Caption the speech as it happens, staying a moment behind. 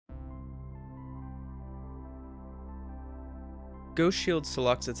Ghostshield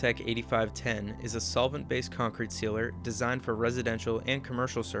Siloxa-Tek 8510 is a solvent-based concrete sealer designed for residential and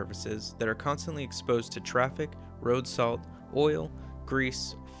commercial surfaces that are constantly exposed to traffic, road salt, oil,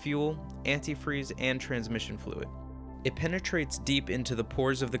 grease, fuel, antifreeze, and transmission fluid. It penetrates deep into the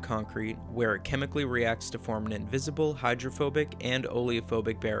pores of the concrete, where it chemically reacts to form an invisible hydrophobic and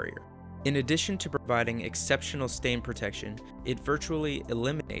oleophobic barrier. In addition to providing exceptional stain protection, it virtually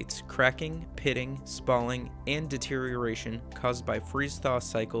eliminates cracking, pitting, spalling, and deterioration caused by freeze-thaw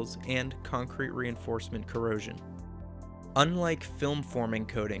cycles and concrete reinforcement corrosion. Unlike film-forming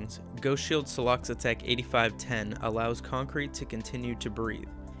coatings, Ghostshield Siloxa-Tek 8510 allows concrete to continue to breathe.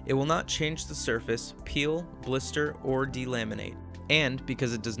 It will not change the surface, peel, blister, or delaminate, and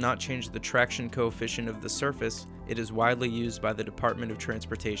because it does not change the traction coefficient of the surface, it is widely used by the Department of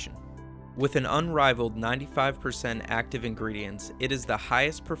Transportation. With an unrivaled 95% active ingredients, it is the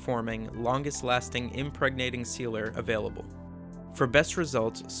highest performing, longest lasting impregnating sealer available. For best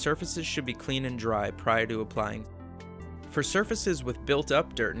results, surfaces should be clean and dry prior to applying. For surfaces with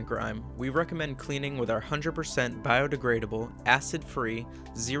built-up dirt and grime, we recommend cleaning with our 100% biodegradable, acid-free,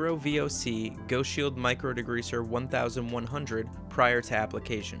 zero VOC Ghostshield Micro Degreaser 1100 prior to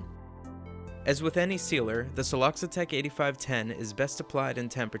application. As with any sealer, the Siloxa-Tek 8510 is best applied in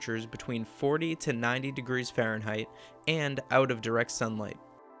temperatures between 40 to 90 degrees Fahrenheit and out of direct sunlight.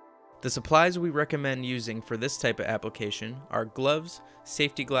 The supplies we recommend using for this type of application are gloves,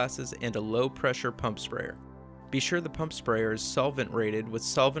 safety glasses, and a low-pressure pump sprayer. Be sure the pump sprayer is solvent rated with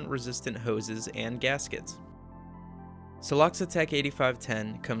solvent-resistant hoses and gaskets. Siloxa-Tek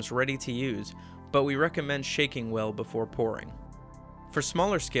 8510 comes ready to use, but we recommend shaking well before pouring. For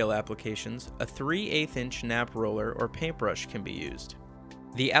smaller scale applications, a 3/8 inch nap roller or paintbrush can be used.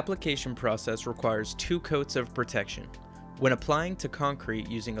 The application process requires 2 coats of protection. When applying to concrete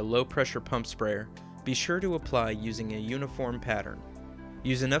using a low pressure pump sprayer, be sure to apply using a uniform pattern.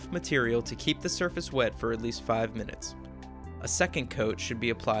 Use enough material to keep the surface wet for at least 5 minutes. A second coat should be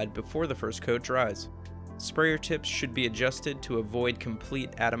applied before the first coat dries. Sprayer tips should be adjusted to avoid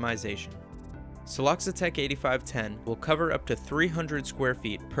complete atomization. Siloxa-Tek 8510 will cover up to 300 square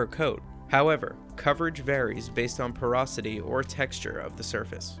feet per coat. However, coverage varies based on porosity or texture of the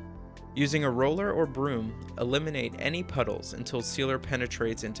surface. Using a roller or broom, eliminate any puddles until sealer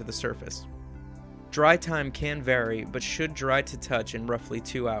penetrates into the surface. Dry time can vary, but should dry to touch in roughly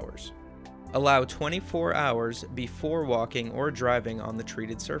 2 hours. Allow 24 hours before walking or driving on the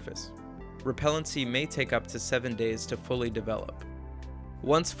treated surface. Repellency may take up to 7 days to fully develop.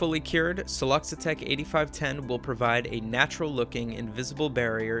 Once fully cured, Siloxa-Tek 8510 will provide a natural-looking, invisible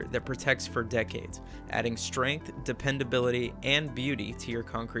barrier that protects for decades, adding strength, dependability, and beauty to your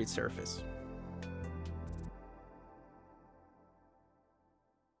concrete surface.